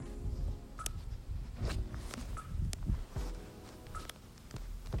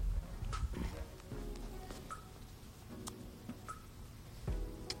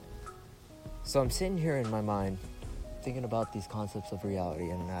So I'm sitting here in my mind thinking about these concepts of reality,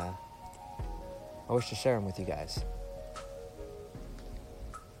 and I wish to share them with you guys.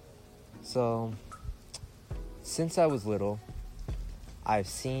 So, since I was little, I've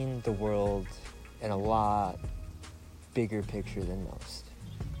seen the world in a lot bigger picture than most.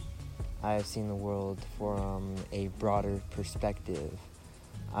 I've seen the world from a broader perspective.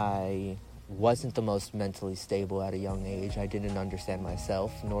 I wasn't the most mentally stable at a young age. I didn't understand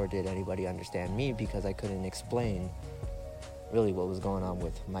myself, nor did anybody understand me, because I couldn't explain really what was going on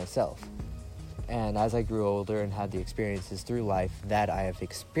with myself. And as I grew older and had the experiences through life that I have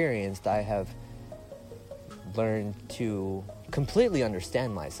experienced, I have learned to completely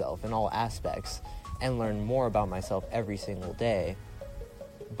understand myself in all aspects and learn more about myself every single day,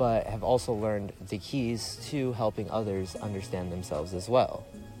 but have also learned the keys to helping others understand themselves as well.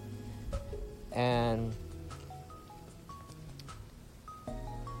 And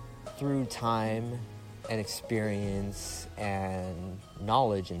through time and experience and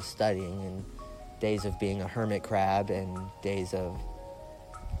knowledge and studying and days of being a hermit crab and days of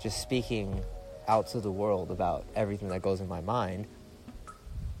just speaking out to the world about everything that goes in my mind,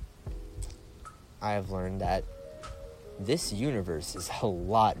 I have learned that this universe is a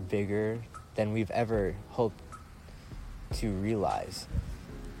lot bigger than we've ever hoped to realize.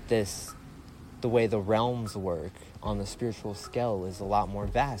 The way the realms work on the spiritual scale is a lot more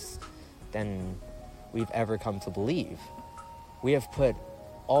vast than we've ever come to believe. We have put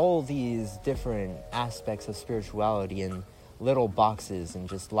all these different aspects of spirituality in little boxes and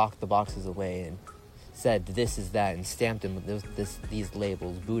just locked the boxes away and said this is that and stamped them with these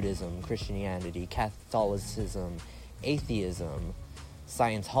labels: Buddhism, Christianity, Catholicism, atheism,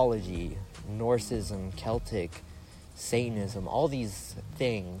 Scientology, Norseism, Celtic, Satanism, all these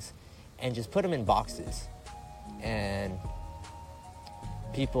things, and just put them in boxes. And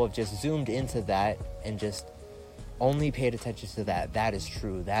people have just zoomed into that and just only paid attention to that. That is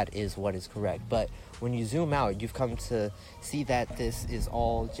true. That is what is correct. But when you zoom out, you've come to see that this is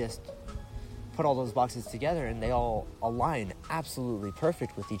all just put all those boxes together and they all align absolutely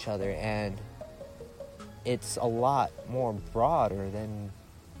perfect with each other. And it's a lot more broader than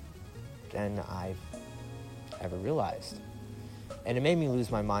I've ever realized. And it made me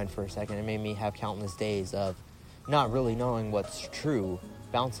lose my mind for a second. It made me have countless days of not really knowing what's true,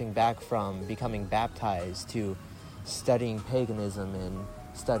 bouncing back from becoming baptized to studying paganism and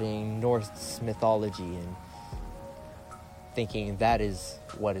studying Norse mythology and thinking that is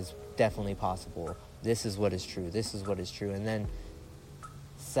what is definitely possible. This is what is true. This is what is true. And then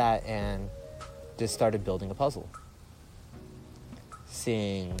sat and just started building a puzzle.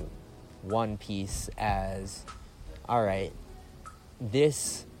 Seeing one piece as, all right,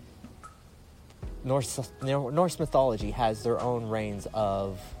 this Norse mythology has their own reigns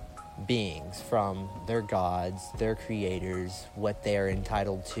of beings, from their gods, their creators, what they are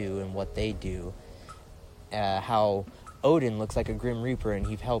entitled to and what they do. How Odin looks like a Grim Reaper and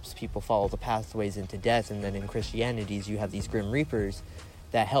he helps people follow the pathways into death. And then in Christianities, you have these Grim Reapers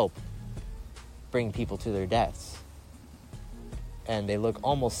that help bring people to their deaths. And they look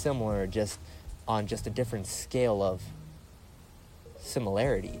almost similar, just on just a different scale of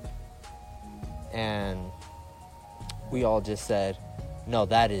similarity. And we all just said, no,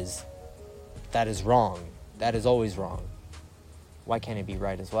 that is wrong. That is always wrong. Why can't it be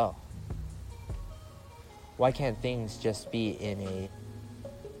right as well? Why can't things just be in a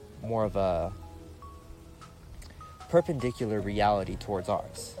more of a perpendicular reality towards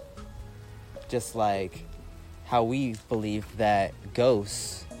ours? Just like how we believe that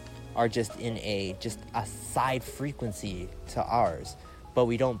ghosts are just in a side frequency to ours, but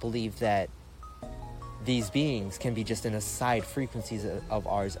we don't believe that these beings can be just in a side frequencies of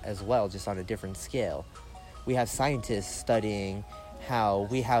ours as well, just on a different scale. We have scientists studying how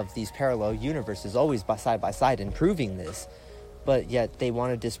we have these parallel universes always side by side and proving this, but yet they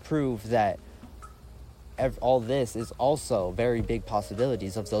want to disprove that all this is also very big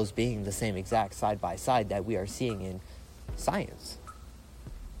possibilities of those being the same exact side by side that we are seeing in science.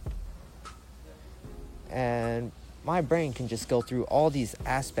 And my brain can just go through all these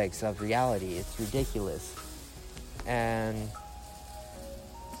aspects of reality. It's ridiculous. And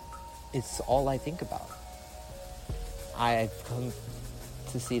it's all I think about. I've come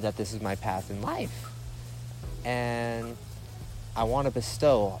to see that this is my path in life. And I want to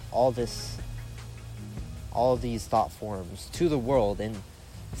bestow all these thought forms to the world and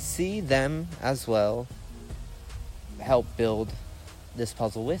see them as well help build this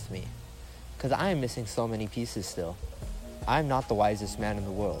puzzle with me. Because I am missing so many pieces still. I'm not the wisest man in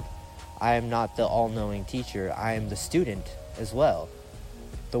the world. I am not the all-knowing teacher. I am the student as well.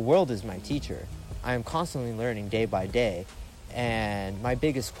 The world is my teacher. I am constantly learning day by day. And my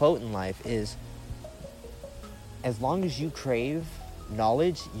biggest quote in life is, as long as you crave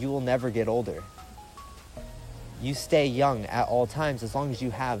knowledge, you will never get older. You stay young at all times as long as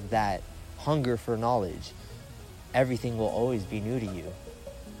you have that hunger for knowledge. Everything will always be new to you.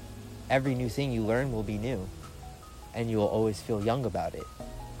 Every new thing you learn will be new. And you will always feel young about it.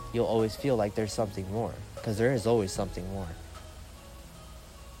 You'll always feel like there's something more, because there is always something more.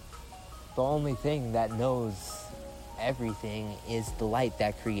 The only thing that knows everything is the light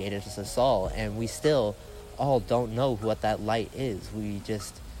that created us all, and we still all don't know what that light is. We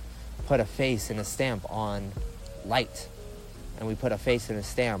just put a face and a stamp on light, and we put a face and a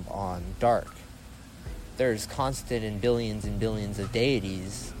stamp on dark. There's constant and billions of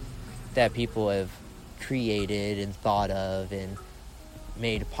deities that people have created and thought of and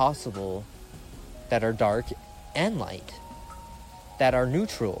made possible that are dark and light, that are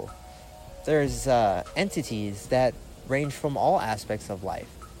neutral. There's entities that range from all aspects of life.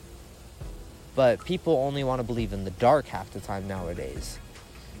 But people only want to believe in the dark half the time nowadays.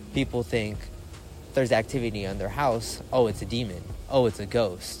 People think there's activity in their house. Oh, it's a demon. Oh, it's a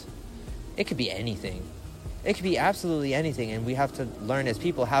ghost. It could be anything. It could be absolutely anything, and we have to learn as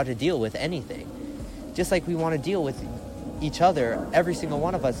people how to deal with anything. Just like we want to deal with each other, every single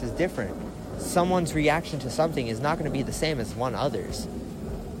one of us is different. Someone's reaction to something is not going to be the same as one other's.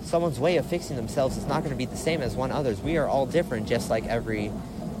 Someone's way of fixing themselves is not going to be the same as one other's. We are all different, just like every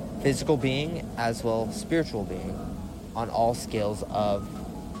physical being as well as spiritual being, on all scales of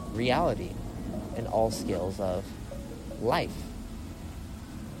reality and all scales of life.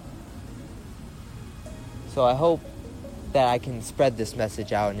 So I hope that I can spread this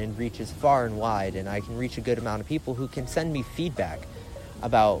message out and it reaches far and wide, and I can reach a good amount of people who can send me feedback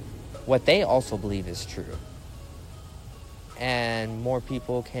about what they also believe is true. And more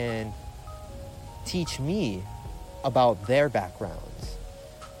people can teach me about their backgrounds,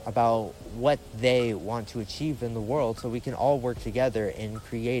 about what they want to achieve in the world, so we can all work together in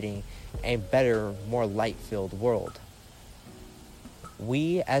creating a better, more light-filled world.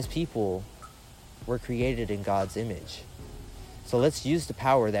 We, as people, were created in God's image. So let's use the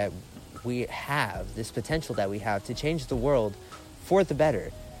power that we have, this potential that we have, to change the world for the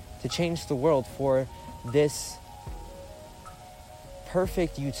better, to change the world for this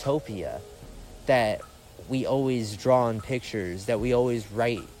perfect utopia that we always draw in pictures, that we always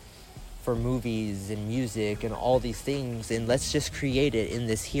write for movies and music and all these things. And let's just create it in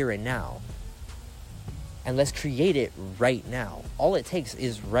this here and now. And let's create it right now. All it takes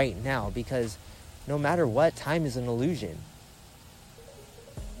is right now, because no matter what, time is an illusion.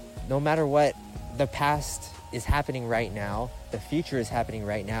 No matter what, the past is happening right now, the future is happening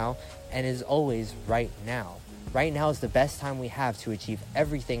right now, and is always right now. Right now is the best time we have to achieve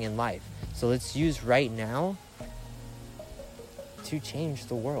everything in life. So let's use right now to change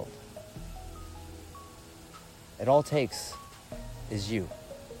the world. It all takes is you.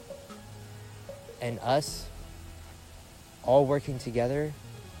 And us all working together,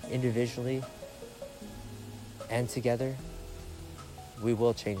 individually and together, we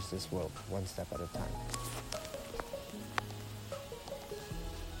will change this world one step at a time.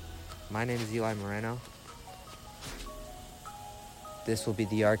 My name is Eli Moreno. This will be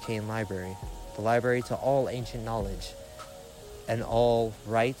the Arcane Library, the library to all ancient knowledge and all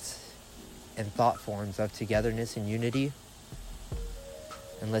rights and thought forms of togetherness and unity.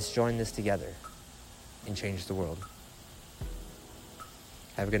 And let's join this together and change the world.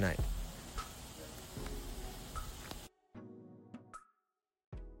 Have a good night.